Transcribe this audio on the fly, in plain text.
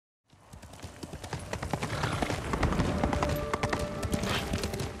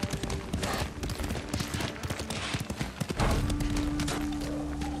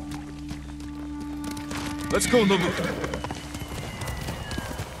Let's go, Nobu.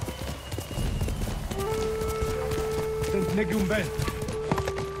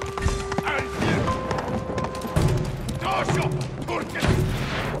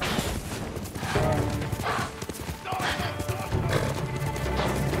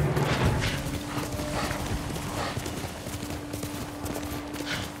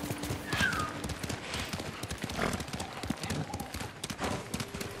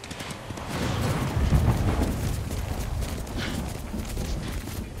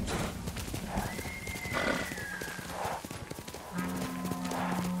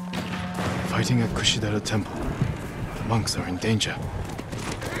 Fighting at Kushidera Temple. The monks are in danger.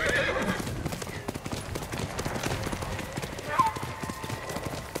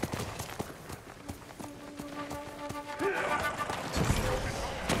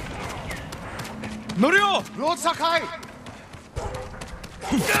 Norio! Lord Sakai!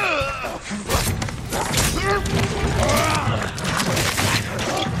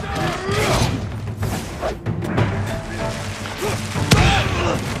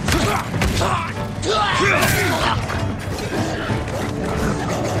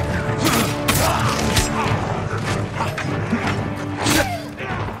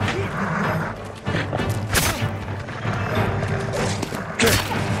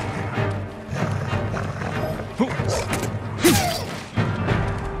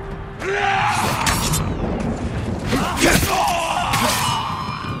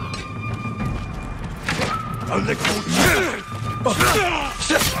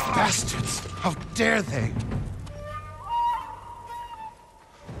 Bastards! How dare they?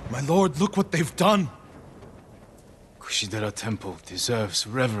 My lord, look what they've done! Kushidera Temple deserves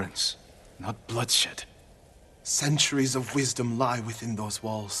reverence, not bloodshed. Centuries of wisdom lie within those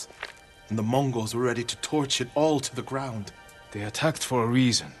walls, and the Mongols were ready to torch it all to the ground. They attacked for a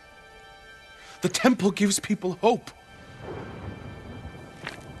reason. The temple gives people hope.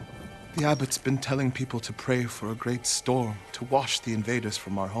 The abbot's been telling people to pray for a great storm to wash the invaders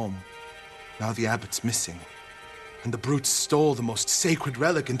from our home. Now the abbot's missing, and the brutes stole the most sacred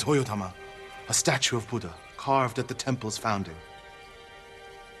relic in Toyotama, a statue of Buddha carved at the temple's founding.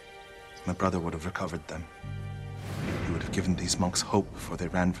 My brother would have recovered them. He would have given these monks hope before they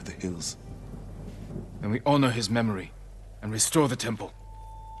ran for the hills. Then we honor his memory and restore the temple.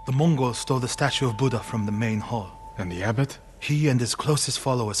 The Mongols stole the statue of Buddha from the main hall. And the abbot? He and his closest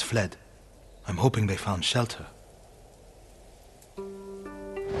followers fled. I'm hoping they found shelter.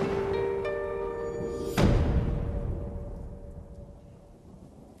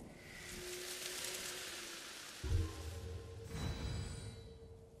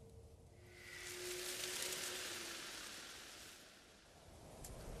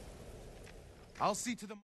 I'll see to them.